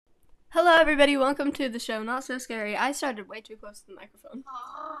Hello, everybody. Welcome to the show. Not so scary. I started way too close to the microphone.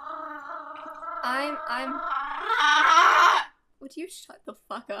 I'm. Would you shut the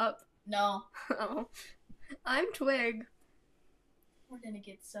fuck up? No. Oh. I'm Twig. We're gonna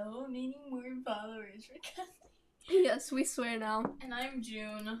get so many more followers for Kathleen. Yes, we swear now. And I'm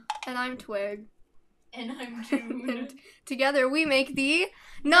June. And I'm Twig. And I'm June. And together we make the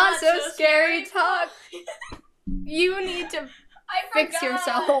Not So Scary Talk. You need to fix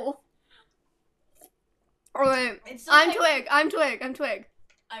yourself. Alright. I'm Twig. I'm Twig.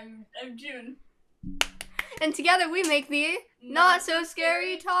 I'm June. And together we make the Not So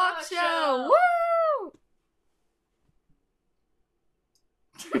Scary Talk Show. Woo!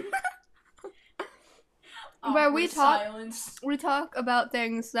 Where we talk about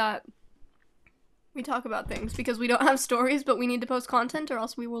things because we don't have stories, but we need to post content or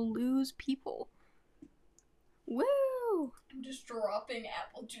else we will lose people. Woo! I'm just dropping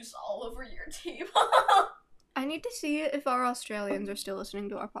apple juice all over your table. I need to see if our Australians are still listening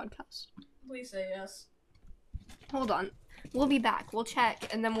to our podcast. Please say yes. Hold on. We'll be back. We'll check,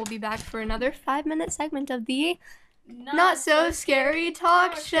 and then we'll be back for another 5-minute segment of the Not So Scary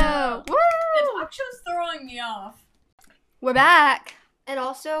Talk Show. Woo! The talk show's throwing me off. We're back. And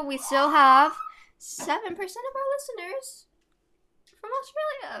also, we still have 7% of our listeners from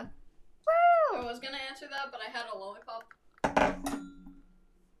Australia. Woo! I was gonna answer that, but I had a lollipop.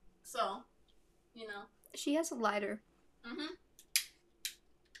 So, you know. She has a lighter. Mm-hmm.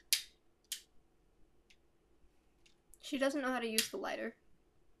 She doesn't know how to use the lighter.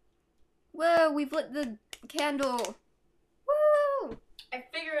 Whoa, we've lit the candle. Woo! I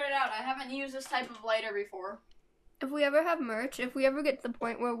figured it out. I haven't used this type of lighter before. If we ever have merch, if we ever get to the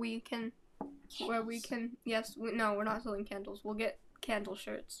point where we can, no, we're not selling candles. We'll get candle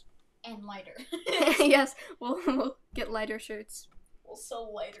shirts. And lighter. Yes, we'll get lighter shirts. We'll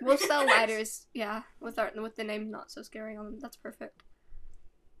sell lighters. We'll sell lighters, yeah, with the name Not So Scary on them. That's perfect.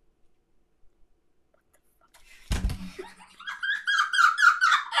 I'm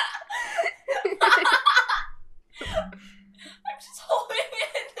just holding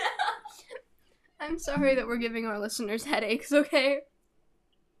it now. I'm sorry that we're giving our listeners headaches, okay?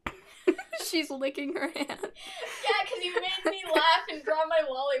 She's licking her hand. Yeah, because you made me laugh and drop my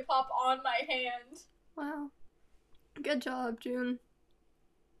lollipop on my hand. Wow. Good job, June.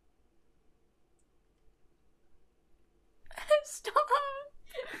 Stop!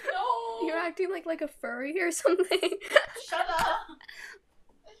 No! You're acting like a furry or something. Shut up!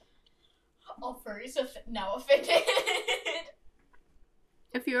 All furries now offended.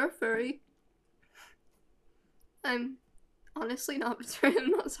 If you're a furry, I'm honestly not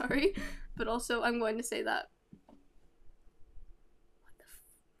sorry, but also I'm going to say that. What the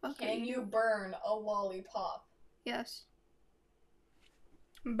fuck? Can you burn a lollipop? Yes.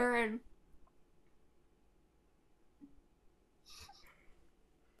 Burn.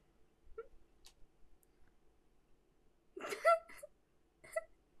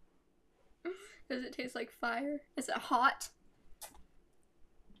 Does it taste like fire? Is it hot?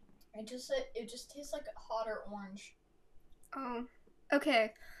 It just tastes like hot or orange. Oh.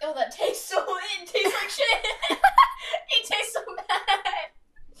 Okay. Oh, it tastes like shit. It tastes so bad.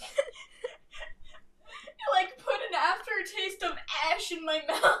 It like put an aftertaste of ash in my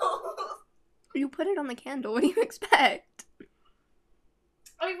mouth. You put it on the candle. What do you expect?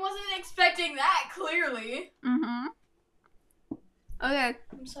 I wasn't expecting that, clearly. Mm-hmm. Okay.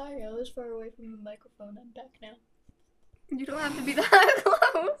 I'm sorry, I was far away from the microphone. I'm back now. You don't have to be that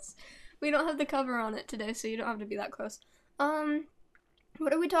close. We don't have the cover on it today, so you don't have to be that close.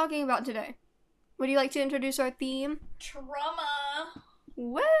 What are we talking about today? Would you like to introduce our theme? Trauma.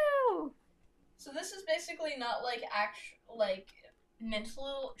 Woo! So this is basically not like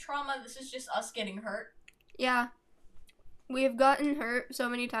mental trauma. This is just us getting hurt. Yeah. We have gotten hurt so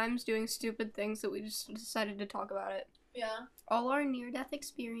many times doing stupid things that we just decided to talk about it. Yeah. All our near-death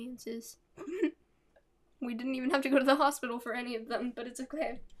experiences. We didn't even have to go to the hospital for any of them, but it's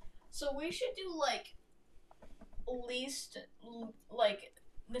okay. So we should do, like, least, like,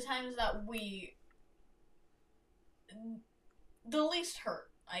 the times that the least hurt,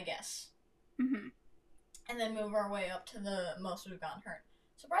 I guess. Mm-hmm. And then move our way up to the most we've gotten hurt.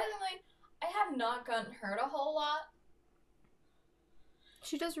 Surprisingly, I have not gotten hurt a whole lot.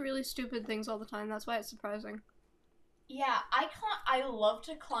 She does really stupid things all the time, that's why it's surprising. Yeah, I love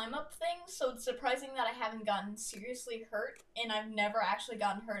to climb up things, so it's surprising that I haven't gotten seriously hurt, and I've never actually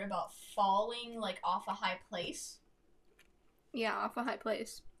gotten hurt about falling, like, off a high place. Yeah, off a high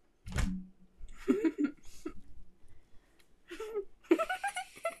place.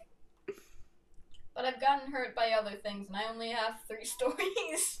 But I've gotten hurt by other things, and I only have 3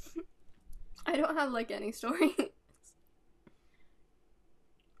 stories. don't have like any story.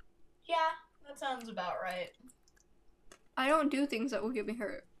 Yeah, that sounds about right. I don't do things that will get me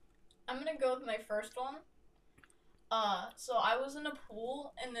hurt. I'm gonna go with my first one. So I was in a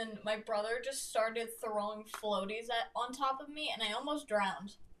pool, and then my brother just started throwing floaties on top of me, and I almost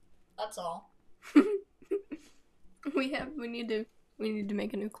drowned. That's all. We need to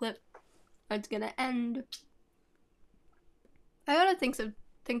make a new clip. It's gonna end. I gotta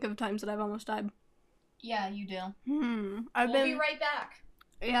think of times that I've almost died. Yeah, you do. We'll be right back.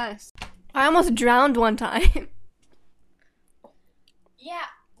 Yes. I almost drowned one time. Yeah,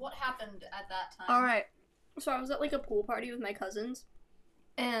 what happened at that time? Alright. So I was at like a pool party with my cousins,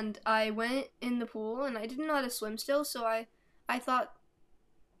 and I went in the pool, and I didn't know how to swim still, so I thought,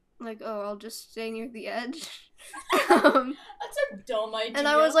 like, oh, I'll just stay near the edge. That's a dumb idea. And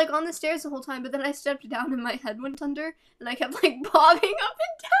I was like on the stairs the whole time, but then I stepped down and my head went under, and I kept like bobbing up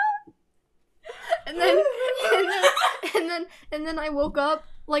and down. And then I woke up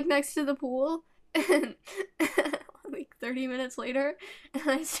like next to the pool, and like 30 minutes later, and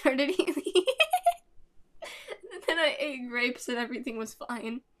I started eating. And then I ate grapes and everything was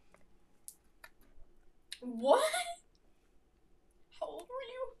fine. What? How old were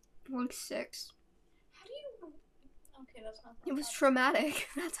you? Like 6. How do you... Okay, that's not that It was bad. traumatic.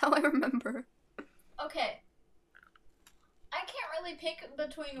 That's how I remember. Okay. I can't really pick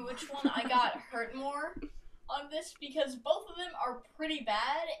between which one I got hurt more on this, because both of them are pretty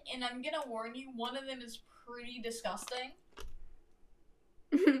bad, and I'm gonna warn you, one of them is pretty disgusting.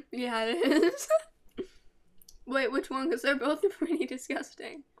 Yeah, it is. Wait, which one? Because they're both pretty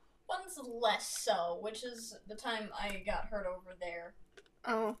disgusting. One's less so, which is the time I got hurt over there.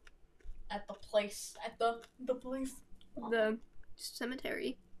 Oh. At the place. At the place. The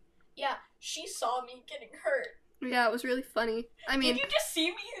cemetery. Yeah, she saw me getting hurt. Yeah, it was really funny. I mean, Did you just see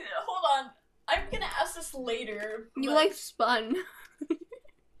me? Hold on. I'm gonna ask this later. you but- like spun.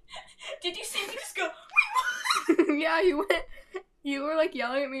 Did you see me just go? Yeah, you were like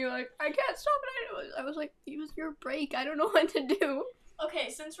yelling at me, you were like, I can't stop it. I was like, use your brake. I don't know what to do. Okay,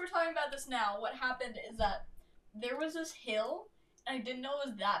 since we're talking about this now, what happened is that there was this hill, and I didn't know it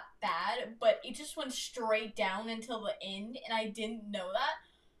was that bad, but it just went straight down until the end, and I didn't know that.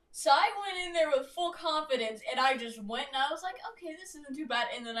 So I went in there with full confidence, and I just went, and I was like, okay, this isn't too bad,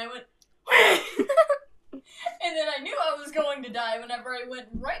 and then I went, and then I knew I was going to die whenever I went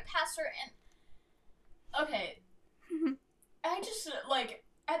right past her, and okay, I just, like,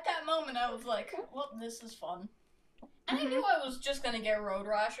 at that moment, I was like, well, this is fun. And I knew I was just gonna get road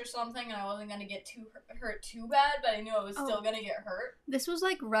rash or something, and I wasn't gonna get hurt too bad, but I knew I was still gonna get hurt. This was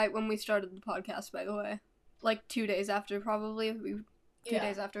like right when we started the podcast, by the way. Like 2 days after, probably. 2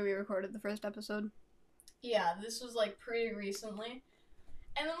 days after we recorded the first episode. Yeah, this was like pretty recently.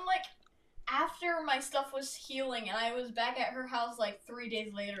 And then like after my stuff was healing and I was back at her house like 3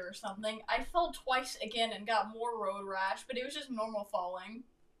 days later or something, I fell twice again and got more road rash, but it was just normal falling.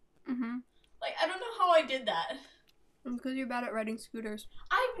 Like, I don't know how I did that. Because you're bad at riding scooters.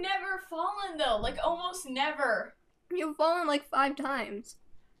 I've never fallen though, like almost never. You've fallen like 5 times.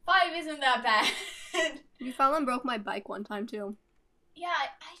 5 isn't that bad. You fell and broke my bike one time too. Yeah,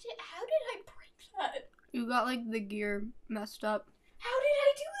 I did. How did I break that? You got like the gear messed up. How did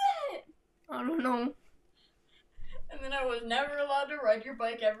I do that? I don't know. And then I was never allowed to ride your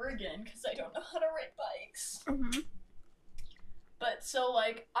bike ever again because I don't know how to ride bikes. But so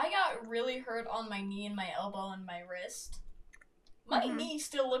like I got really hurt on my knee and my elbow and my wrist. My knee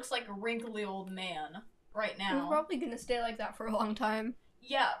still looks like a wrinkly old man right now. It's probably gonna stay like that for a long time.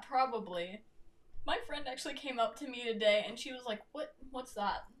 Yeah, probably. My friend actually came up to me today and she was like, what's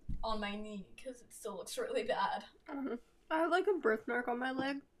that on my knee? Because it still looks really bad. I have like a birthmark on my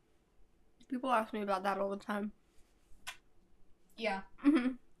leg. People ask me about that all the time. Yeah.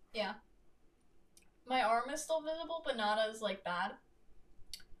 Yeah. My arm is still visible, but not as, like, bad.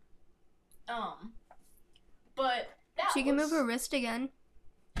 But that She can move her wrist again.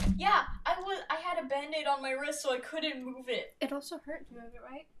 Yeah, I had a band-aid on my wrist, so I couldn't move it. It also hurt to move it,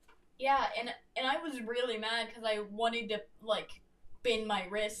 right? Yeah, and I was really mad because I wanted to, like, bend my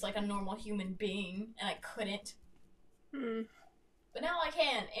wrist like a normal human being, and I couldn't. But now I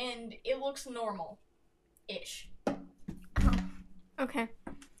can, and it looks normal-ish. Okay.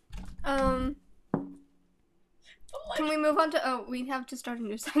 Can we move on to... Oh, we have to start a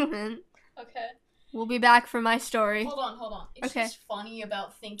new segment. Okay. We'll be back for my story. Hold on. It's Okay. just funny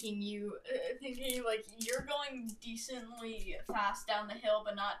about thinking like you're going decently fast down the hill,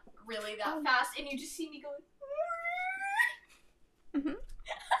 but not really that fast, and you just see me going.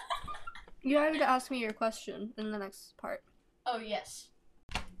 You have to ask me your question in the next part. Oh yes.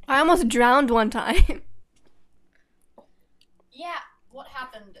 I almost drowned one time. Yeah, what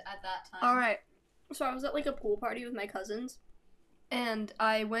happened at that time? Alright. So I was at like a pool party with my cousins. And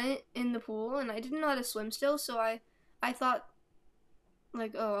I went in the pool and I didn't know how to swim still, so I thought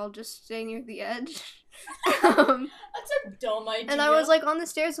like, oh, I'll just stay near the edge. That's a dumb idea. And I was like on the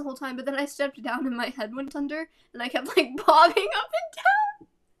stairs the whole time, but then I stepped down and my head went under and I kept like bobbing up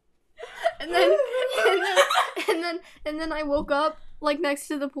and down. And then I woke up like next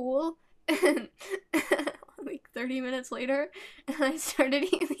to the pool and like 30 minutes later and I started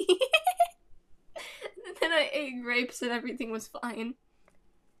eating. And then I ate grapes and everything was fine.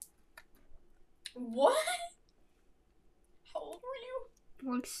 What? How old were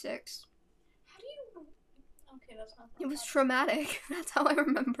you? Like 6. How do you... Okay, that's not that It was bad. traumatic. That's how I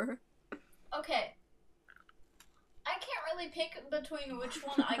remember. Okay. I can't really pick between which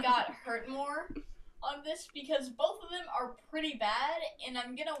one I got hurt more on this because both of them are pretty bad, and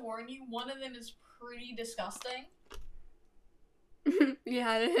I'm gonna warn you, one of them is pretty disgusting.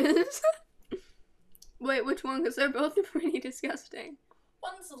 Yeah, it is. Wait, which one? Because they're both pretty disgusting.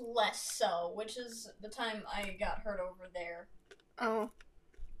 One's less so, which is the time I got hurt over there Oh,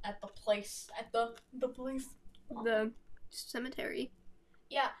 at the place. At the place. the cemetery.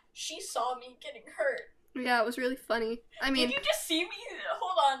 Yeah, she saw me getting hurt. Yeah, it was really funny. I mean, Did you just see me?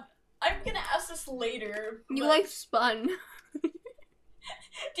 Hold on. I'm gonna ask this later. you but like spun.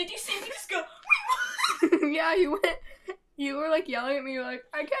 Did you see me just go? Yeah, you were like yelling at me. You're like,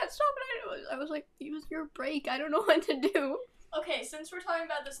 I can't stop it. I was like, use your brake. I don't know what to do. Okay, since we're talking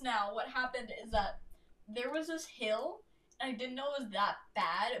about this now, what happened is that there was this hill, and I didn't know it was that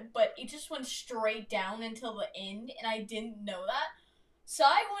bad, but it just went straight down until the end, and I didn't know that. So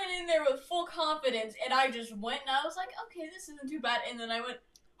I went in there with full confidence, and I just went, and I was like, okay, this isn't too bad, and then I went,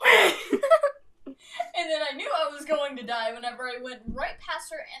 and then I knew I was going to die whenever I went right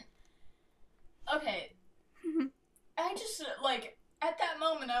past her, and, okay, I just, like, at that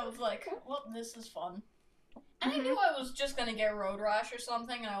moment, I was like, well, this is fun. And I knew I was just gonna get road rash or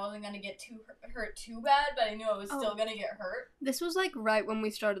something, and I wasn't gonna get hurt too bad, but I knew I was still gonna get hurt. This was like right when we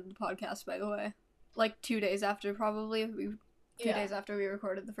started the podcast, by the way. Like 2 days after, probably. 2 days after we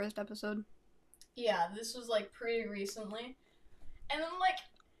recorded the first episode. Yeah, this was like pretty recently. And then like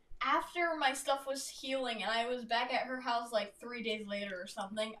after my stuff was healing and I was back at her house like 3 days later or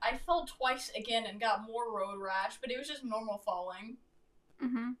something, I fell twice again and got more road rash, but it was just normal falling.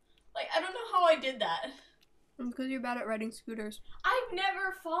 Mm-hmm. Like, I don't know how I did that. Because you're bad at riding scooters. I've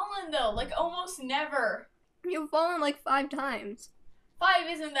never fallen though, like almost never. You've fallen like 5 times. 5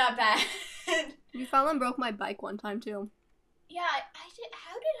 isn't that bad. You fell and broke my bike one time too. Yeah, I did.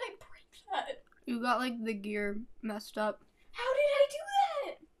 How did I break that? You got like the gear messed up. How did I do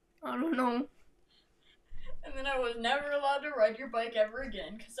that? I don't know. And then I was never allowed to ride your bike ever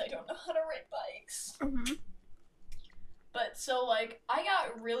again because I don't know how to ride bikes. Mm-hmm. But so like I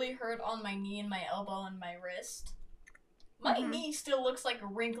got really hurt on my knee and my elbow and my wrist. My knee still looks like a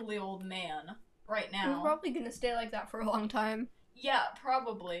wrinkly old man right now. You're probably gonna stay like that for a long time. Yeah,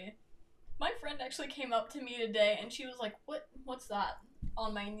 probably. My friend actually came up to me today and she was like, what's that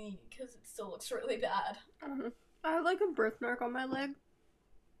on my knee? Because it still looks really bad. I have like a birthmark on my leg.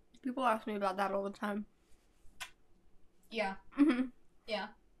 People ask me about that all the time. Yeah. Mm-hmm. Yeah.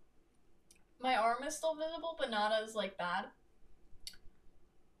 My arm is still visible, but not as, like, bad.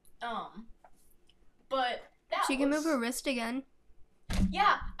 But that She can move her wrist again.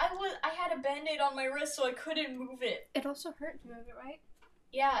 Yeah, I had a Band-Aid on my wrist, so I couldn't move it. It also hurt to move it, right?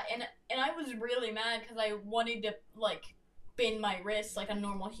 Yeah, and I was really mad because I wanted to, like, bend my wrist like a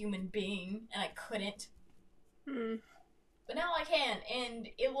normal human being, and I couldn't. Hmm. But now I can, and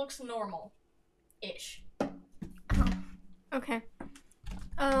it looks normal-ish. Okay.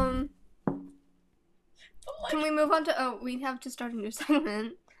 But, like, Can we move on to... Oh, we have to start a new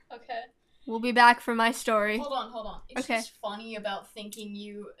segment. okay. We'll be back for my story. Hold on. It's Okay. just funny about thinking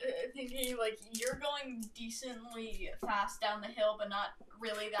like you're going decently fast down the hill, but not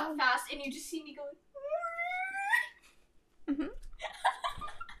really that fast, and you just see me going. Mm-hmm.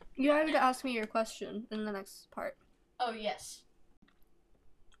 You have to ask me your question in the next part. Oh yes.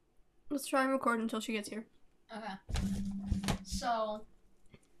 Let's try and record until she gets here. Okay. So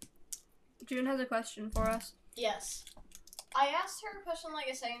June has a question for us. yes, I asked her a question like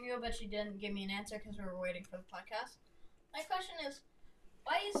a second ago, but she didn't give me an answer because we were waiting for the podcast. My question is,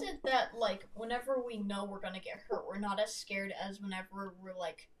 why is it that, like, whenever we know we're gonna get hurt, we're not as scared as whenever we're,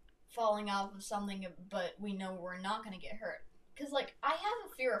 like, falling off of something, but we know we're not gonna get hurt? Because, like, I have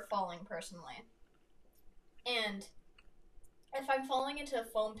a fear of falling, personally. And if I'm falling into a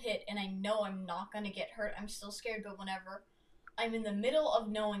foam pit and I know I'm not gonna get hurt, I'm still scared, but whenever I'm in the middle of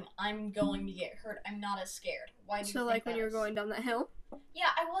knowing I'm going to get hurt. I'm not as scared. Why do you So, think like, when that you were is? going down that hill? Yeah,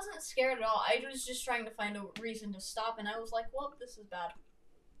 I wasn't scared at all. I was just trying to find a reason to stop, and I was like, well, this is bad.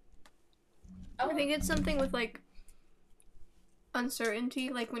 I think it's something with, like, uncertainty.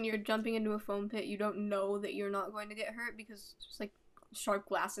 Like, when you're jumping into a foam pit, you don't know that you're not going to get hurt because there's, like, sharp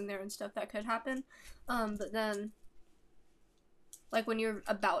glass in there and stuff that could happen. But then, like, when you're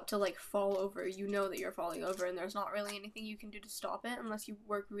about to, like, fall over, you know that you're falling over, and there's not really anything you can do to stop it unless you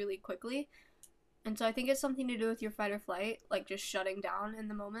work really quickly. And so I think it's something to do with your fight or flight, like, just shutting down in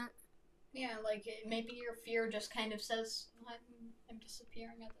the moment. Yeah, like, maybe your fear just kind of says, I'm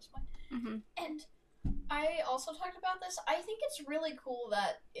disappearing at this point. Mm-hmm. And I also talked about this. I think it's really cool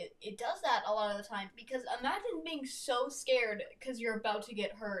that it does that a lot of the time, because imagine being so scared because you're about to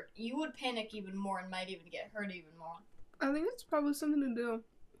get hurt. You would panic even more and might even get hurt even more. I think it's probably something to do.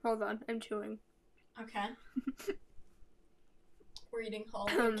 Hold on, I'm chewing. Okay. We're eating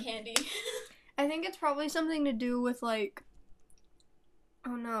Halloween candy. I think it's probably something to do with, like...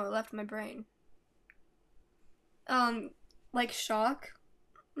 Oh no, it left my brain. Like shock.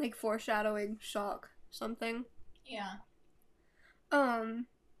 Like foreshadowing shock something. Yeah.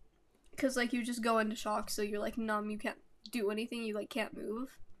 Because, like, you just go into shock, so you're, like, numb, you can't do anything, you, like, can't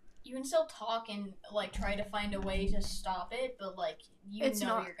move. You can still talk and, like, try to find a way to stop it, but, like, you're gonna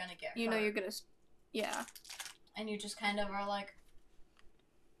get hurt. You know you're gonna... Yeah. And you just kind of are like,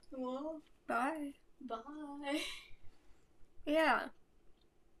 well, Bye. bye. Yeah.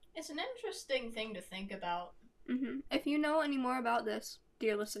 It's an interesting thing to think about. Mm-hmm. If you know any more about this,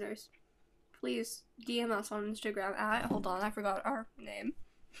 dear listeners, please DM us on Instagram at... Hold on, I forgot our name.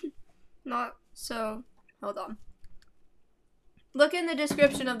 Hold on. Look in the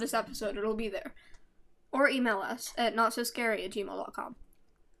description of this episode, it'll be there. Or email us at notsoscary@gmail.com.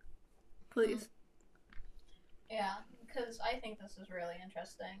 Please. Yeah, because I think this is really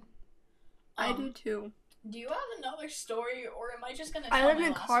interesting. I do too. Do you have another story, or am I just gonna I tell lived my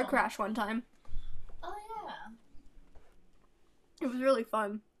in a last car one? crash one time. Oh, yeah. It was really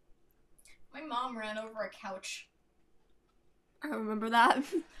fun. My mom ran over a couch. I remember that.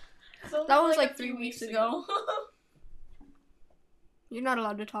 So That was a like few 3 weeks ago. You're not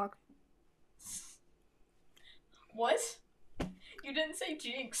allowed to talk. What? You didn't say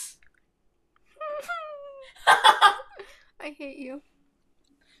jinx. I hate you.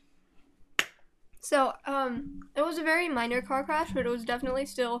 So, it was a very minor car crash, but it was definitely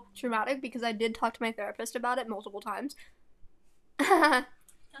still traumatic because I did talk to my therapist about it multiple times. After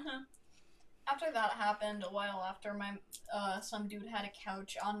that happened, a while after, some dude had a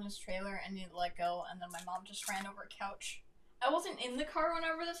couch on his trailer and he let go, and then my mom just ran over a couch. I wasn't in the car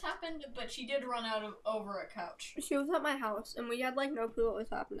whenever this happened, but she did run over a couch. She was at my house, and we had, like, no clue what was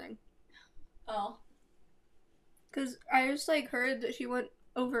happening. Oh. Because I just, like, heard that she went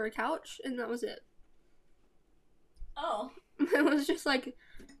over a couch, and that was it. Oh. It was just, like,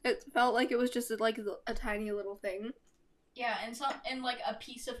 it felt like it was just, like, a tiny little thing. Yeah, and like, a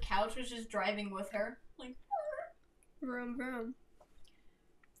piece of couch was just driving with her. Like, Vroom, vroom.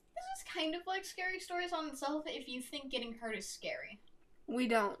 this is kind of like Scary Stories on itself if you think getting hurt is scary. We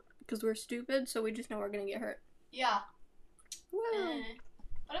don't, because we're stupid, so we just know we're gonna get hurt. Yeah. Woo!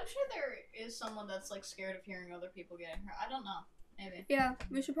 But I'm sure there is someone that's, like, scared of hearing other people getting hurt. I don't know. Maybe. Yeah,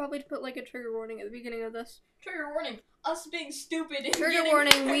 we should probably put, like, a trigger warning at the beginning of this. Trigger warning. Us being stupid and Trigger getting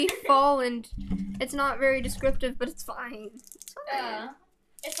warning, we hurt. fall, and it's not very descriptive, but it's fine. It's fine. Yeah.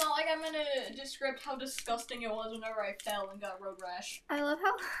 It's not like I'm gonna describe how disgusting it was whenever I fell and got road rash. I love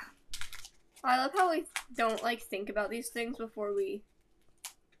how we don't, like, think about these things before we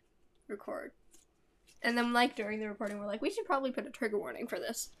record. And then, like, during the recording, we're like, we should probably put a trigger warning for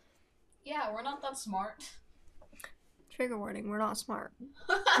this. Yeah, we're not that smart. Trigger warning, we're not smart.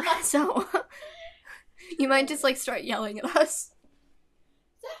 So, you might just, like, start yelling at us.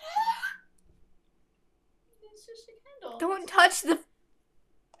 It's just a candle. Don't touch the...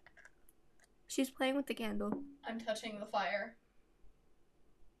 She's playing with the candle. I'm touching the fire.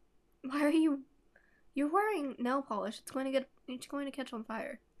 Why are you... You're wearing nail polish. It's going to catch on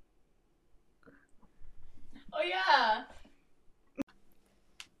fire. Oh, yeah.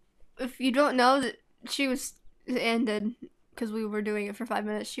 If you don't know that she was ended because we were doing it for 5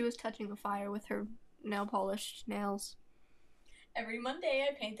 minutes, she was touching the fire with her nail polished nails. Every Monday,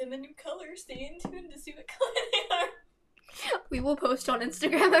 I paint them a new color. Stay in tune to see what color they are. We will post on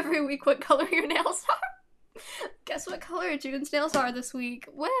Instagram every week what color your nails are. Guess what color June's nails are this week?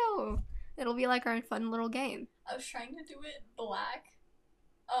 Wow! It'll be like our fun little game. I was trying to do it black.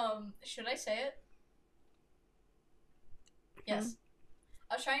 Should I say it? Yes.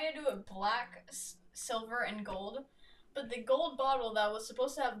 I was trying to do it black, silver, and gold. But the gold bottle that was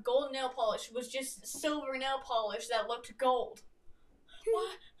supposed to have gold nail polish was just silver nail polish that looked gold.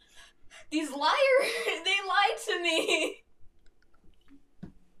 What? These liars! They lied to me!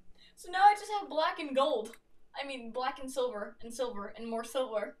 So now I just have black and gold. I mean, black and silver, and more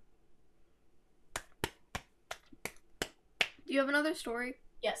silver. Do you have another story?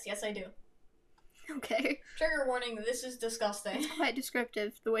 Yes, I do. Okay. Trigger warning, this is disgusting. It's quite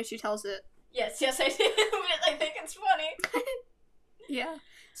descriptive, the way she tells it. Yes, I do. I think it's funny. Yeah.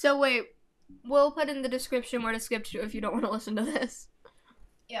 So wait, we'll put in the description where to skip to if you don't want to listen to this.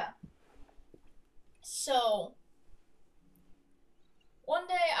 Yeah. So, one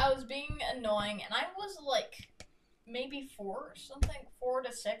day I was being annoying, and I was like maybe 4 or something, 4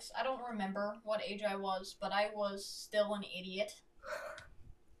 to 6. I don't remember what age I was, but I was still an idiot.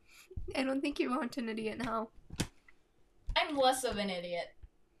 I don't think you aren't an idiot now. I'm less of an idiot.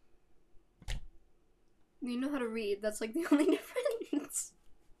 You know how to read. That's like the only difference.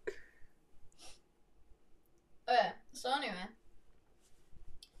 So anyway,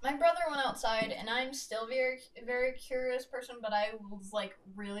 my brother went outside, and I'm still very curious person, but I was like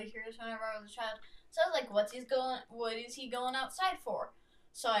really curious whenever I was a child. So I was like, what is he going outside for?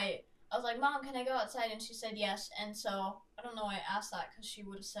 So I was like, Mom, can I go outside? And she said yes. And so I don't know why I asked that, because she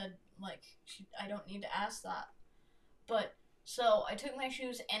would have said like I don't need to ask that. But so I took my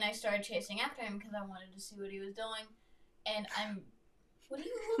shoes and I started chasing after him because I wanted to see what he was doing. And what are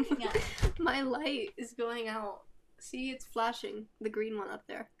you looking at? My light is going out. See, it's flashing. The green one up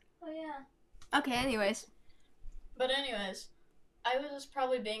there. Oh yeah. Okay, anyways. But anyways, I was just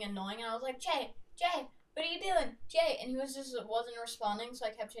probably being annoying, and I was like, Jay, what are you doing? Jay, and he wasn't responding, so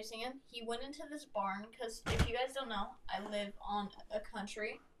I kept chasing him. He went into this barn, because if you guys don't know, I live on a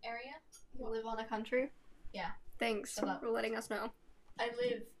country area. You live on a country? Yeah. Thanks for letting us know. I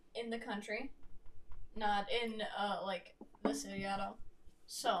live in the country, not in, like, the city at all.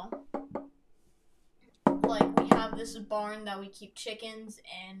 So, like, we have this barn that we keep chickens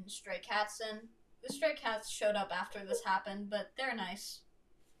and stray cats in. The stray cats showed up after this happened, but they're nice.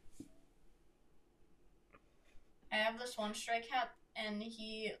 I have this one stray cat, and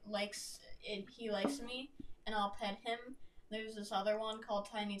he likes me, and I'll pet him. There's this other one called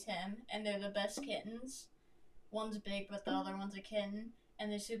Tiny Tim, and they're the best kittens. One's big, but the other one's a kitten, and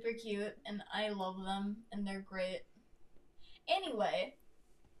they're super cute, and I love them, and they're great. Anyway,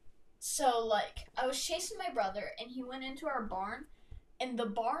 so, like, I was chasing my brother, and he went into our barn, and the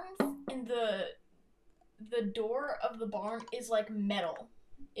barn, and the door of the barn is, like, metal.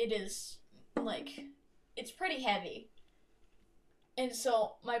 It is, like, it's pretty heavy. And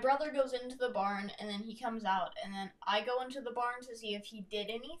so, my brother goes into the barn, and then he comes out, and then I go into the barn to see if he did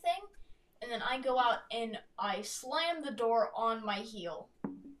anything, and then I go out, and I slam the door on my heel.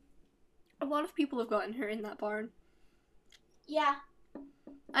 A lot of people have gotten hurt in that barn. Yeah.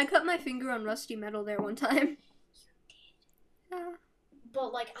 I cut my finger on rusty metal there one time. You did? Yeah.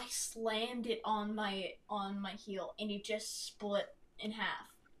 But, like, I slammed it on my heel, and it just split in half.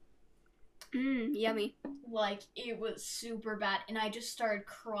 Yummy. Like, it was super bad, and I just started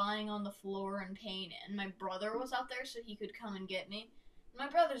crying on the floor in pain, and my brother was out there so he could come and get me. My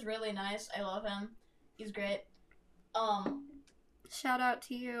brother's really nice. I love him. He's great. Shout out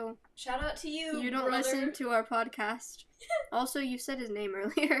to you. Shout out to you, You don't brother. listen to our podcast. Also, you said his name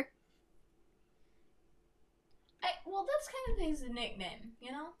earlier. Well, that's kind of his nickname,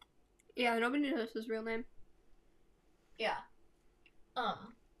 you know? Yeah, nobody knows his real name. Yeah.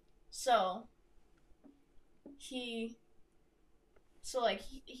 So he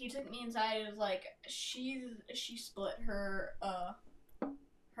took me inside. It was like she split her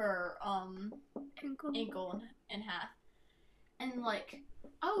ankle in half, and like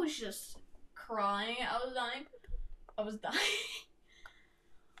I was just crying. I was dying.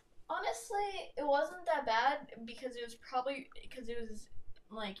 Honestly, it wasn't that bad because it was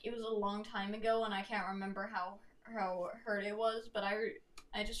a long time ago, and I can't remember how hurt it was, but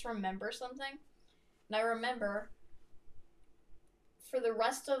I just remember something. And I remember for the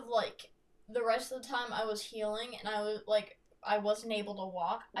rest of the time I was healing, and I wasn't able to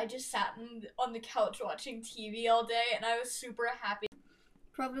walk. I just sat on the couch watching TV all day, and I was super happy.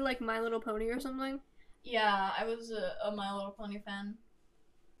 Probably like My Little Pony or something. Yeah, I was a My Little Pony fan.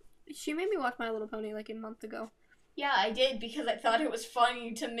 She made me watch My Little Pony like a month ago. Yeah, I did, because I thought it was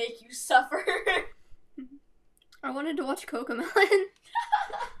funny to make you suffer. I wanted to watch Cocomelon.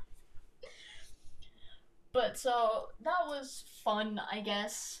 But so that was fun, I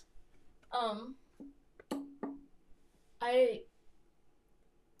guess.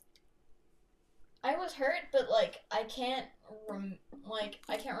 I was hurt, but like I can't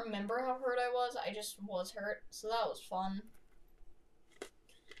I can't remember how hurt I was. I just was hurt, so that was fun.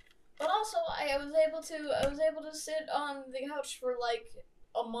 But also, I was able to sit on the couch for like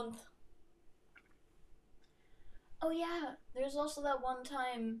a month. Oh yeah, there's also that one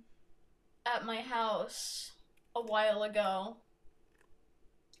time at my house a while ago.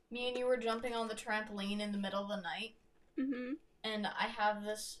 Me and you were jumping on the trampoline in the middle of the night. Mhm. And I had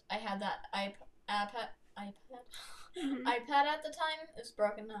that iPad Mhm. iPad at the time. It's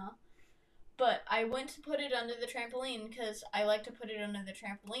broken now. But I went to put it under the trampoline because I like to put it under the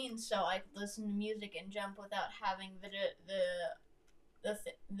trampoline so I could listen to music and jump without having the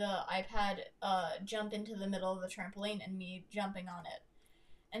iPad jump into the middle of the trampoline and me jumping on it.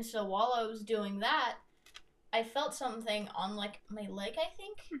 And so while I was doing that, I felt something on like my leg, I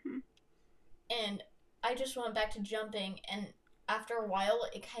think. Mhm. And I just went back to jumping, and after a while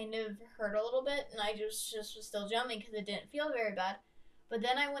it kind of hurt a little bit, and I just was still jumping because it didn't feel very bad. But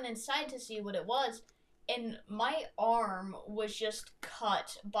then I went inside to see what it was, and my arm was just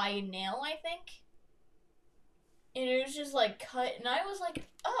cut by a nail, I think. And it was just like cut, and I was like,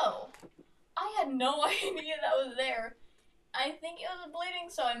 oh, I had no idea that was there. I think it was bleeding,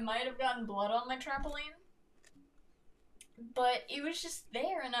 so I might have gotten blood on my trampoline. But it was just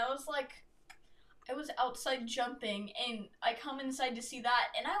there, and I was like, I was outside jumping, and I come inside to see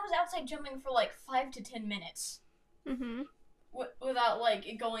that, and I was outside jumping for like 5 to 10 minutes. Mhm. Without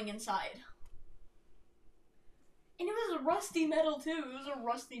like going inside. And it was rusty metal too. It was a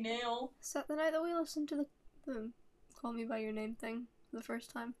rusty nail. Is that the night that we listened to the Call Me By Your Name thing for the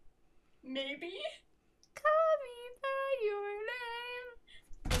first time? Maybe. Call me by your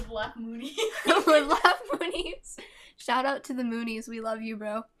With Laugh Mooney. name. With Laugh Moonies. Shout out to the Moonies. We love you,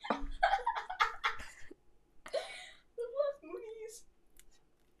 bro. With Laugh Moonies.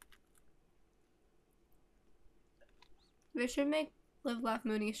 They should make Live Laugh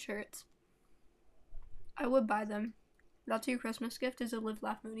Moonies shirts. I would buy them. That's your Christmas gift, is a Live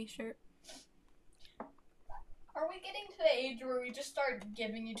Laugh Moonies shirt. Are we getting to the age where we just start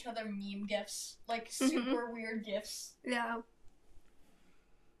giving each other meme gifts? Like super weird gifts? Yeah.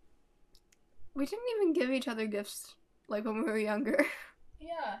 We didn't even give each other gifts like when we were younger.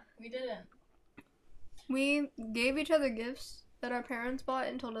 Yeah, we didn't. We gave each other gifts that our parents bought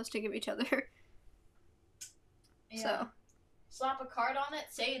and told us to give each other. Yeah. So. Slap a card on it,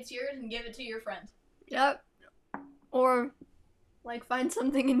 say it's yours, and give it to your friend. Yep. Or, like, find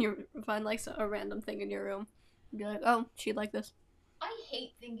like a random thing in your room. Be like, oh, she'd like this. I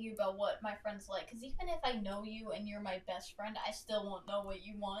hate thinking about what my friends like, because even if I know you and you're my best friend, I still won't know what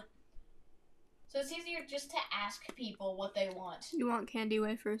you want. So it's easier just to ask people what they want. You want candy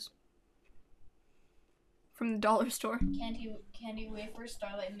wafers. From the dollar store. Candy wafers,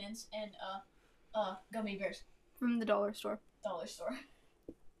 Starlight Mints, and gummy bears. From the dollar store. Dollar store.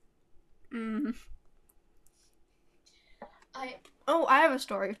 Mm. I have a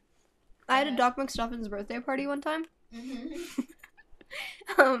story. I had a Okay. Doc McStuffins birthday party one time. Mm-hmm.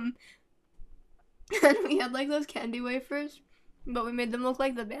 And we had like those candy wafers, but we made them look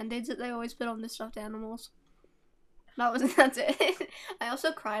like the band-aids that they always put on the stuffed animals. That's it. I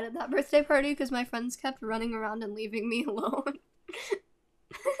also cried at that birthday party because my friends kept running around and leaving me alone.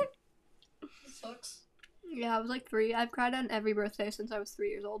 Sucks. Yeah, I was like 3. I've cried on every birthday since I was 3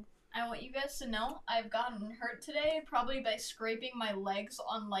 years old. I want you guys to know I've gotten hurt today, probably by scraping my legs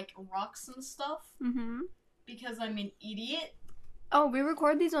on like rocks and stuff, Mm-hmm. because I'm an idiot. Oh, we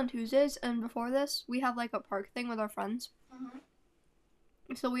record these on Tuesdays, and before this, we have like a park thing with our friends. Mm-hmm.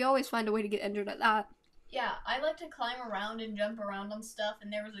 So we always find a way to get injured at that. Yeah, I like to climb around and jump around on stuff,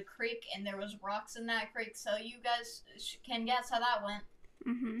 and there was a creek, and there was rocks in that creek, so you guys can guess how that went.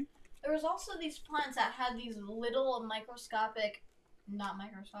 Mm-hmm. There was also these plants that had these little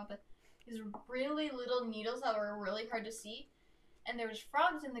these really little needles that were really hard to see. And there was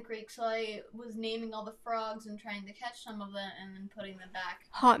frogs in the creek, so I was naming all the frogs and trying to catch some of them and then putting them back.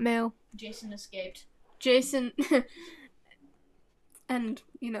 Hotmail. Jason escaped. Jason. And,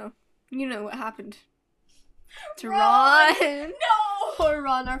 you know what happened to Ron. No! Poor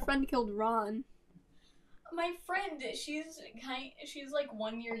Ron. Our friend killed Ron. My friend, she's like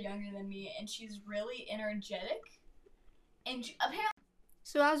 1 year younger than me, and she's really energetic. And apparently,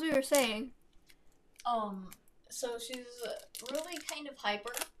 So as we were saying, so she's really kind of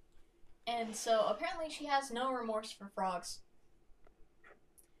hyper, and so apparently she has no remorse for frogs.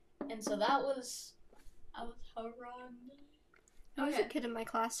 And so that was how Ron. there was a Okay. kid in my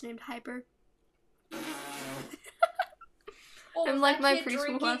class named Hyper. Well, I'm was like that my kid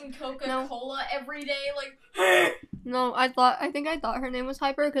preschool class. drinking Coca-Cola every day, like. No, I think I thought her name was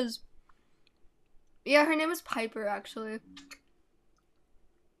Hyper because Yeah, her name was Piper, actually.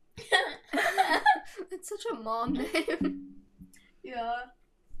 It's such a mom name. Yeah.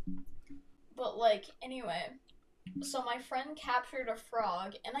 But, like, anyway. So my friend captured a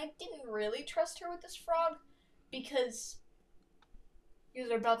frog, and I didn't really trust her with this frog because you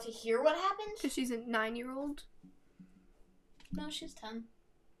guys are about to hear what happened. Because she's a 9-year-old. No, she's 10.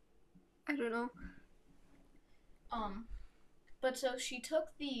 I don't know. But so she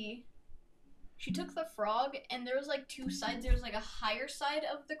took the frog, and there was like two sides. There was like a higher side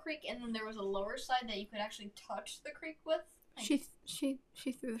of the creek, and then there was a lower side that you could actually touch the creek with. She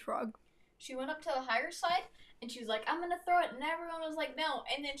threw the frog. She went up to the higher side, and she was like, "I'm gonna throw it," and everyone was like, "No,"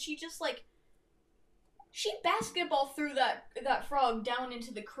 and then she just like, she basketball threw that frog down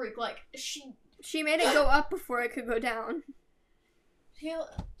into the creek, like, She made it go up before it could go down. She,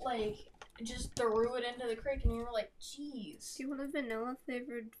 like, just threw it into the creek, and we were like, jeez. Do you want a vanilla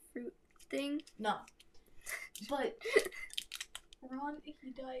flavored fruit thing? No. But Ron, he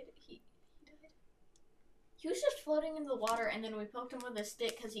died. He died. He was just floating in the water, and then we poked him with a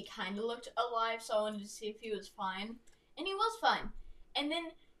stick because he kind of looked alive, so I wanted to see if he was fine. And he was fine. And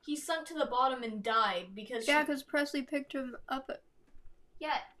then he sunk to the bottom and died because... Yeah, because Presley picked him up.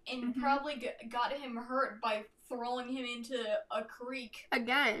 Yeah, and probably got him hurt by throwing him into a creek.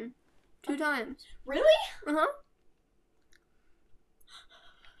 Again. 2 times. Really? Uh-huh.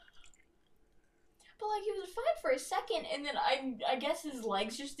 But, like, he was fine for a second, and then I guess his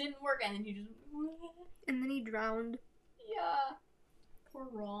legs just didn't work, and then he just... And then he drowned. Yeah. Poor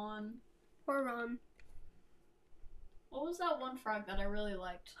Ron. Poor Ron. What was that one frog that I really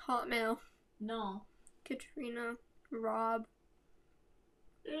liked? Hotmail. No. Katrina. Rob.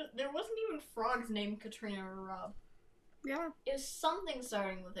 There wasn't even frogs named Katrina or Rob. Yeah. It was something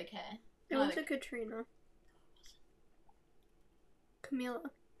starting with a K. It was a Katrina. Camila.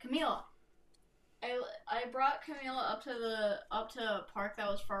 Camila. I brought Camila up to a park that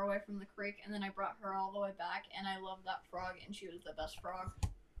was far away from the creek, and then I brought her all the way back, and I loved that frog, and she was the best frog.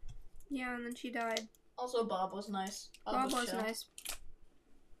 Yeah, and then she died. Also, Bob was nice. Bob was nice.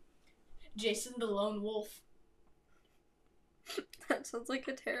 Jason the Lone Wolf. That sounds like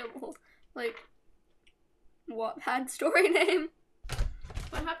a terrible, like, Wattpad story name.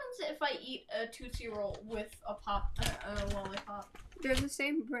 What happens if I eat a Tootsie Roll with a lollipop? They're the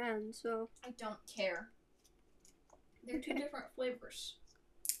same brand, so... I don't care. They're two different flavors.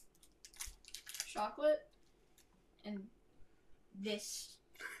 Chocolate and this.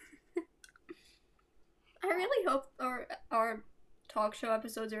 I really hope our talk show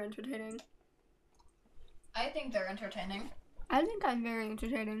episodes are entertaining. I think they're entertaining. I think I'm very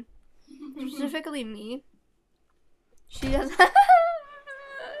entertaining. Specifically me. She does.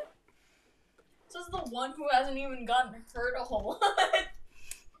 This is the one who hasn't even gotten hurt a whole lot.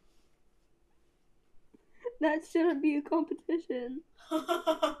 That shouldn't be a competition.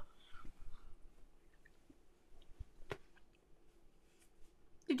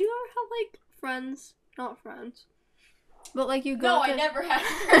 Did you ever have, like, friends? Not friends. But, like, you go No, I never had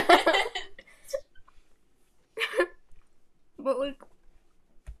friends. But, like...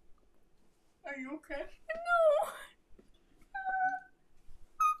 Are you okay? No!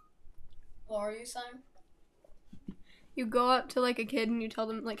 What are you saying? You go up to, like, a kid and you tell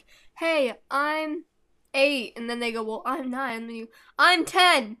them, like, hey, I'm 8. And then they go, well, I'm 9. And then you, I'm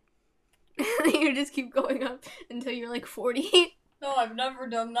 10. And then you just keep going up until you're, like, 40. No, I've never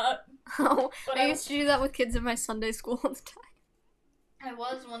done that. Oh, But I used to do that with kids in my Sunday school all the time. I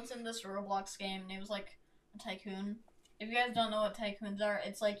was once in this Roblox game, and it was like a tycoon. If you guys don't know what tycoons are,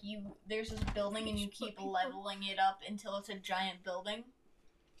 it's like there's this building and you keep leveling it up until it's a giant building.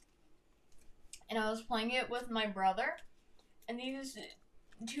 And I was playing it with my brother, and these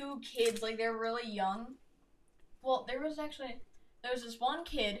 2 kids, like, they're really young. Well, there was this one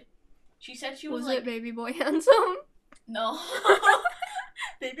kid. She said she was like, it Baby Boy Handsome? no.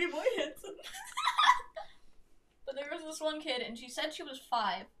 Baby Boy Handsome. But there was this one kid, and she said she was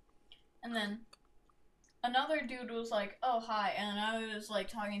 5. And then another dude was like, oh, hi. And I was, like,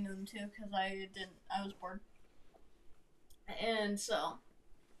 talking to them, too, because I was bored. And so,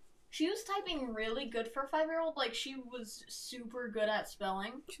 she was typing really good for a 5-year-old. Like, she was super good at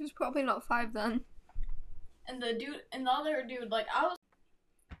spelling. She was probably not 5 then. And the other dude, like, I was...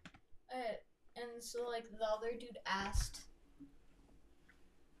 and so, like, the other dude asked...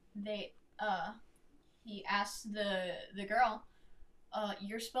 he asked the girl,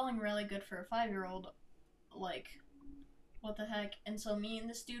 you're spelling really good for a 5-year-old, like, what the heck? And so me and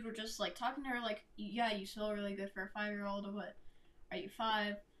this dude were just, like, talking to her, like, yeah, you spell really good for a 5-year-old, what, are you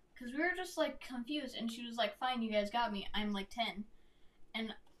 5? Because we were just, like, confused, and she was like, fine, you guys got me, I'm, like, 10.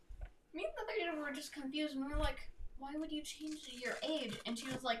 And me and the other dude were just confused, and we were like, why would you change your age? And she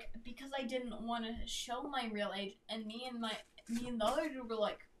was like, because I didn't want to show my real age. And me and the other dude were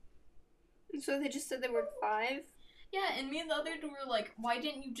like, so they just said they were 5? yeah, and me and the other dude were like, why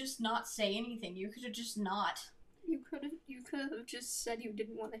didn't you just not say anything? You could have just not. You could have just said you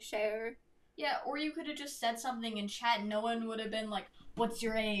didn't want to share. Yeah, or you could have just said something in chat and no one would have been like, what's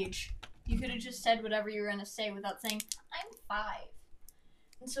your age? You could have just said whatever you were going to say without saying, I'm 5.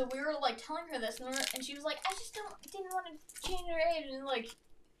 And so we were like telling her this, and she was like, I just didn't want to change her age. And like,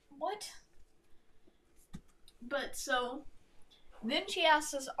 what? But so then she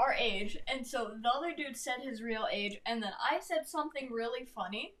asked us our age, and so the other dude said his real age, and then I said something really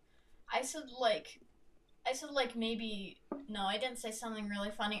funny. I said maybe, no, I didn't say something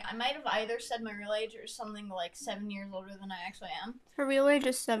really funny. I might have either said my real age or something like 7 years older than I actually am. Her real age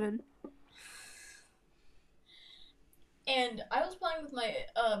is 7. And I was playing with my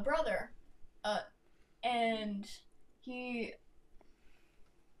brother, and he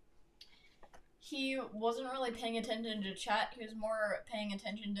wasn't really paying attention to chat. He was more paying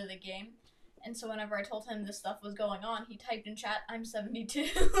attention to the game. And so whenever I told him this stuff was going on, he typed in chat, I'm 72.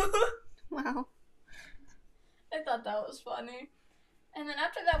 Wow. I thought that was funny. And then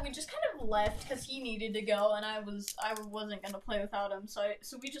after that, we just kind of left because he needed to go, and I wasn't gonna play without him, so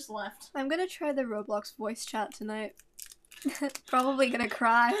we just left. I'm gonna try the Roblox voice chat tonight. Probably gonna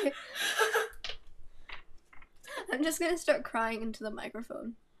cry. I'm just gonna start crying into the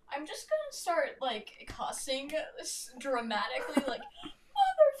microphone. I'm just gonna start like cussing dramatically, like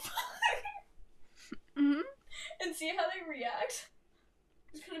motherfucker, and see how they react.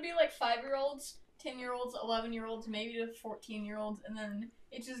 It's gonna be like 5-year-olds, 10-year-olds, 11-year-olds, maybe to 14-year-olds, and then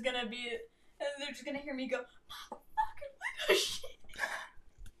it's just gonna be, and they're just gonna hear me go, motherfucker, little shit.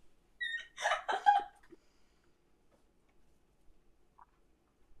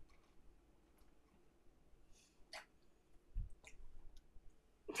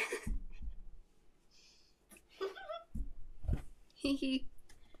 Hehe.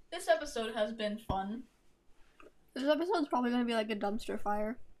 This episode has been fun. This episode's probably gonna be like a dumpster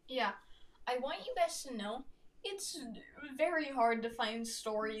fire. Yeah. I want you guys to know it's very hard to find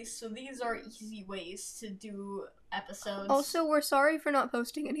stories, so these are easy ways to do episodes. Also, we're sorry for not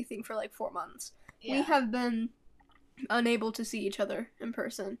posting anything for like 4 months. Yeah. We have been unable to see each other in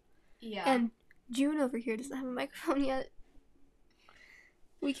person. Yeah. And June over here doesn't have a microphone yet.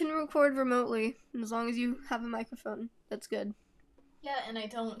 We can record remotely, as long as you have a microphone. That's good. Yeah, and I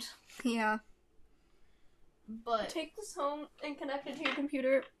don't. Yeah. But Take this home and connect it to your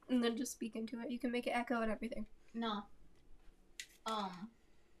computer, and then just speak into it. You can make it echo and everything. no. I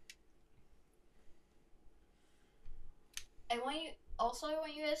want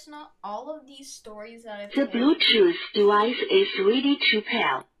you guys to know all of these stories that I've The told. Bluetooth device is ready to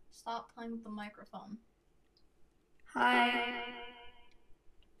pair. Stop playing with the microphone. Hi.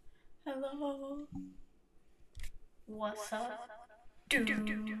 Hello. What's up,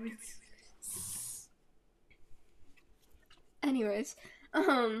 dudes? Anyways,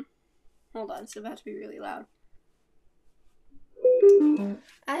 hold on, it's about to be really loud.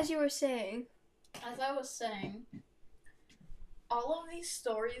 As you were saying, As I was saying, all of these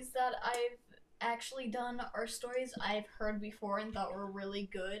stories that I've actually done are stories I've heard before and thought were really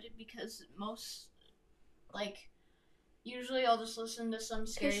good because usually I'll just listen to some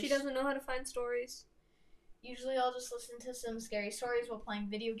scary. because she doesn't know how to find stories. Usually I'll just listen to some scary stories while playing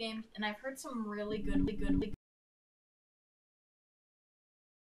video games, and I've heard some really good.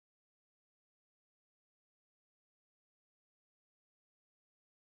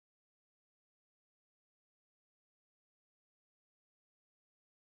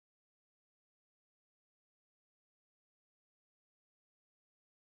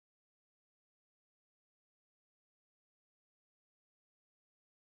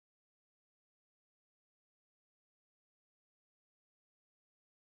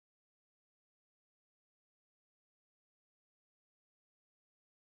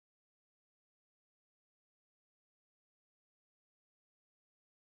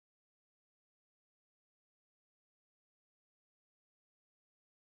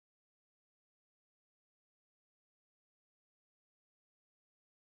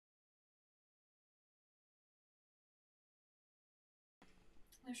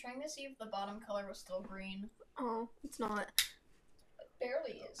 I was trying to see if the bottom color was still green. Oh, it's not. It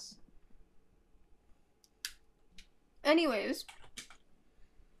barely is. Anyways,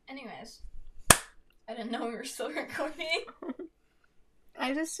 I didn't know we were still recording.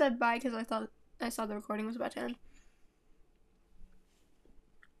 I just said bye because I thought I saw the recording was about to end.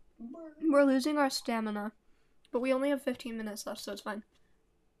 We're losing our stamina, but we only have 15 minutes left, so it's fine.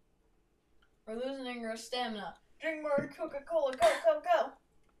 We're losing our stamina. Drink more Coca-Cola. Go, go, go.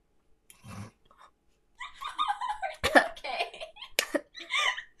 Okay.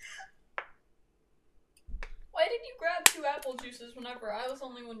 Why did you grab 2 apple juices whenever I was the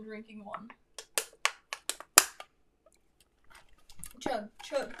only one drinking one? Chug,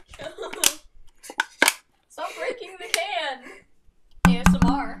 chug, chug. Stop breaking the can.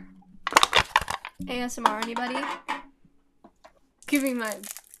 ASMR. ASMR, anybody? Give me my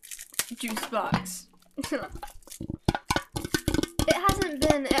juice box. It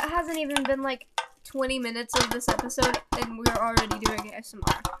hasn't even been like 20 minutes of this episode and we're already doing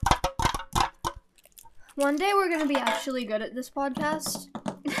ASMR. One day we're gonna be actually good at this podcast.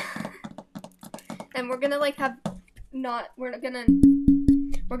 And we're gonna like we're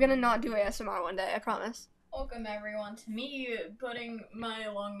gonna not do ASMR one day, I promise. Welcome everyone to me putting my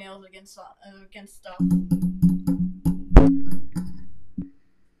long nails against stuff.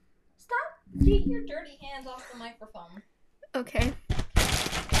 Stop! Take your dirty hands off the microphone. Okay.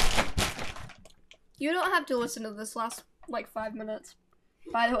 You don't have to listen to this last like 5 minutes,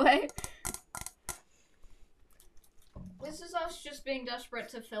 by the way. This is us just being desperate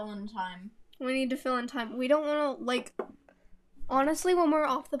to fill in time. We need to fill in time. We don't want to, like, honestly, when we're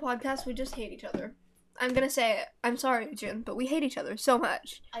off the podcast, we just hate each other. I'm gonna say it. I'm sorry, June, but we hate each other so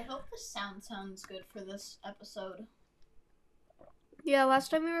much. I hope the sound sounds good for this episode. Yeah, last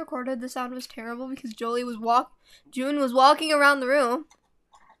time we recorded, the sound was terrible because June was walking around the room.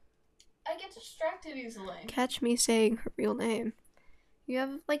 I get distracted easily. Catch me saying her real name. You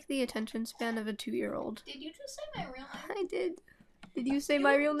have, like, the attention span of a 2-year-old. Did you just say my real name? I did. Did you say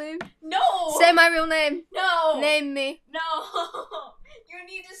my real name? No! Say my real name. No! Name me. No! You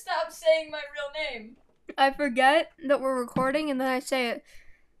need to stop saying my real name. I forget that we're recording and then I say it.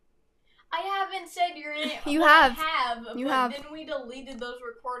 I haven't said your name. You Well, have. You You have. have. Then we deleted those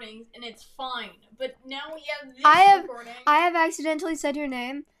recordings and it's fine. But now we have this recording. I have accidentally said your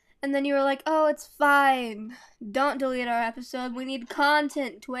name, and then you were like, oh, it's fine. Don't delete our episode. We need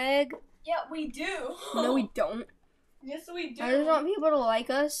content, Twig. Yeah, we do. No, we don't. Yes, we do. I just want people to like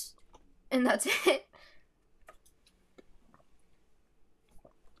us, and that's it.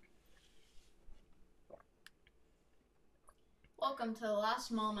 Welcome to the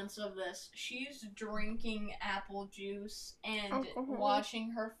last moments of this. She's drinking apple juice and Alcohol.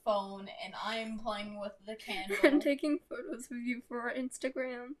 watching her phone, and I'm playing with the candle. I'm taking photos of you for our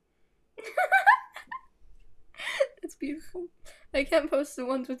Instagram. It's beautiful. I can't post the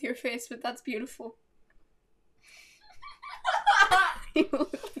ones with your face, but that's beautiful. You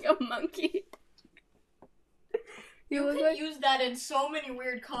look like a monkey. You look could like use that in so many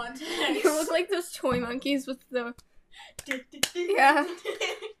weird contexts. you look like those toy monkeys with the Yeah.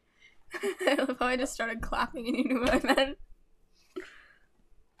 I love how I just started clapping and you knew what I meant.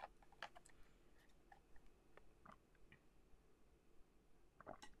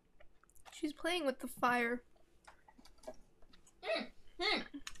 She's playing with the fire.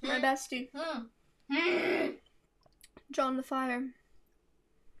 My bestie. John the Fire.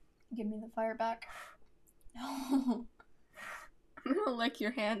 Give me the fire back. No. I'm gonna lick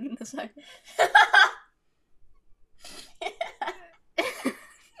your hand in a second.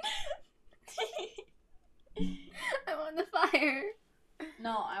 I want the fire.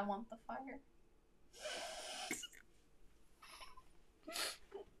 No, I want the fire.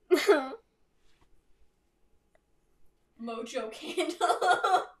 Mojo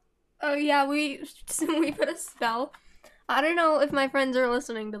candle. Oh yeah, we put a spell. I don't know if my friends are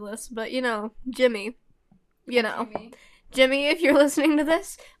listening to this, but you know, Jimmy. You know. Jimmy, if you're listening to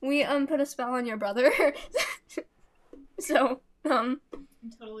this, we put a spell on your brother. So, I'm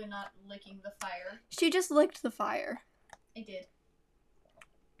totally not licking the fire. she just licked the fire. I did.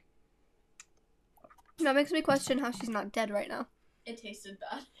 That makes me question how she's not dead right now. It tasted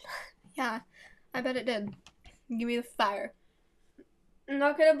bad. Yeah, I bet it did. Give me the fire. I'm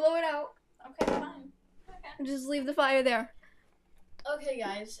not gonna blow it out. Okay, fine. Okay. Just leave the fire there. Okay,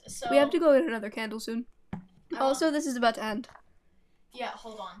 guys, so... We have to go get another candle soon. Also, this is about to end. Yeah,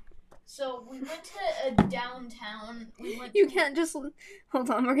 hold on. So, we went to a downtown. You can't just... Hold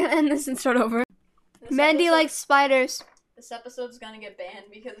on, we're gonna end this and start over. This Mandy episode- likes spiders. This episode's gonna get banned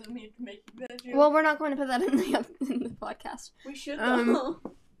because of me making that joke. Well, we're not going to put that in the podcast. we should, um, though.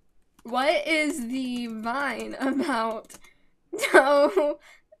 What is the Vine about? No,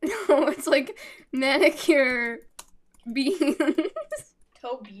 it's like manicure beans.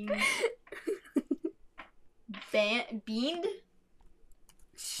 Toe beans. Beaned?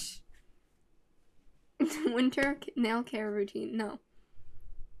 Winter nail care routine. No.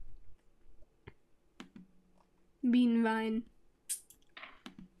 Bean Vine.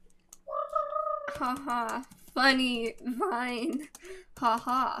 Haha. Funny Vine.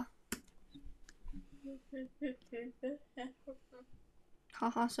 Haha.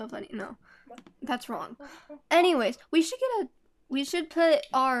 Haha, so funny. No. That's wrong. Anyways, we should put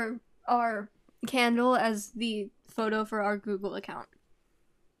our candle as the photo for our Google account.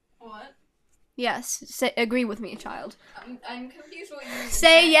 What? Yes, agree with me, child. I'm confused what you mean.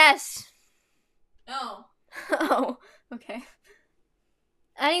 Say yes. No. Oh, okay.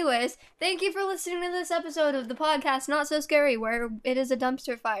 Anyways, thank you for listening to this episode of the podcast Not So Scary, where it is a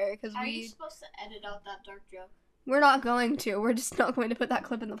dumpster fire, because Are you supposed to edit out that dark joke? we're not going to. We're just not going to put that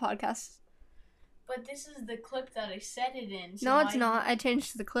clip in the podcast. But this is the clip that I said it in. So No, it's not. I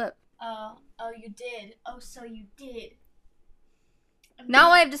changed the clip. Oh, you did. Oh, so you did.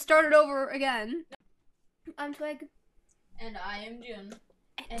 Now I have to start it over again. I'm Twig. And I am June.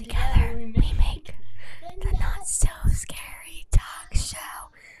 And together we make the Not So Scary Talk Show,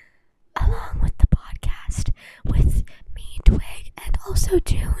 along with the podcast with me, Twig, and also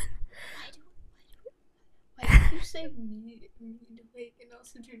June. Why did you say me, Twig, and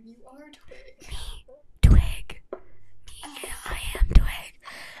also June? You are Twig. Me, Twig. I am Twig.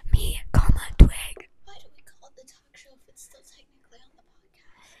 Me, comma, Twig. Why do we call it the talk show if it's still technically on the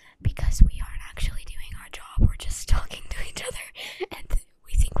podcast? Because we aren't actually doing our job. We're just talking to each other, and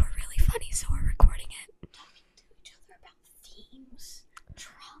we think we're really funny, so we're recording it. Talking to each other about themes.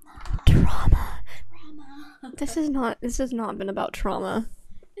 Trauma. This has not been about trauma.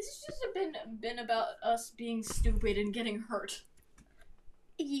 This has just been about us being stupid and getting hurt.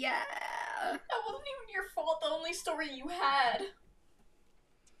 Yeah. That wasn't even your fault. The only story you had.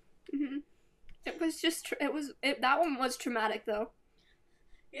 Mm-hmm. It was just, that one was traumatic, though.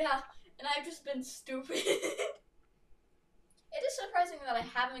 Yeah, and I've just been stupid. It is surprising that I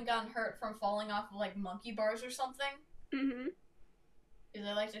haven't gotten hurt from falling off of, like, monkey bars or something. Mm-hmm. Because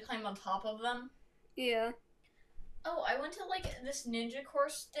I like to climb on top of them. Yeah. Oh, I went to, like, this ninja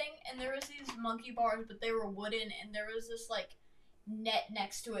course thing, and there was these monkey bars, but they were wooden, and there was this, like, net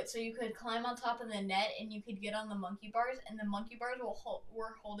next to it, so you could climb on top of the net, and you could get on the monkey bars, and the monkey bars were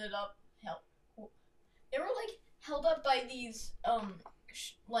they were, like, held up by these,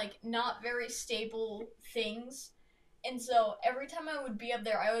 like, not very stable things, and so every time I would be up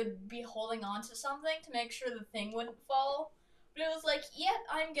there, I would be holding on to something to make sure the thing wouldn't fall, but it was like, yep,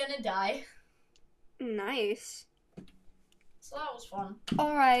 I'm gonna die. Nice. So that was fun.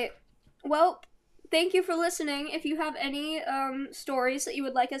 Alright. Well, thank you for listening. If you have any stories that you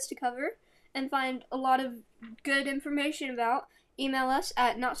would like us to cover and find a lot of good information about, email us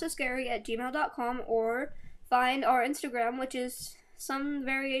at notsoscary@gmail.com or find our Instagram, which is some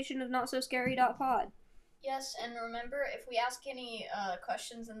variation of notsoscary.pod. Yes, and remember, if we ask any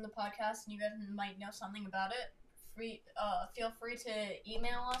questions in the podcast and you guys might know something about it, feel free to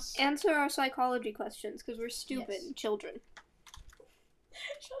email us. Answer our psychology questions, because we're stupid children.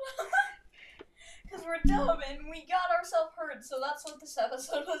 Shut up. Because we're dumb and we got ourselves hurt, so that's what this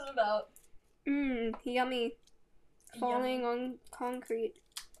episode was about. Yummy. Falling on concrete.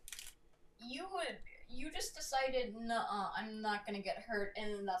 You just decided, nuh-uh, I'm not gonna get hurt,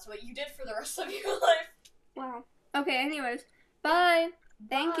 and that's what you did for the rest of your life. Wow. Okay, anyways. Bye.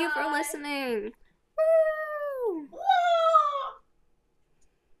 Thank you for Bye. listening. Woo!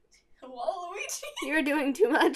 Waluigi! You're doing too much.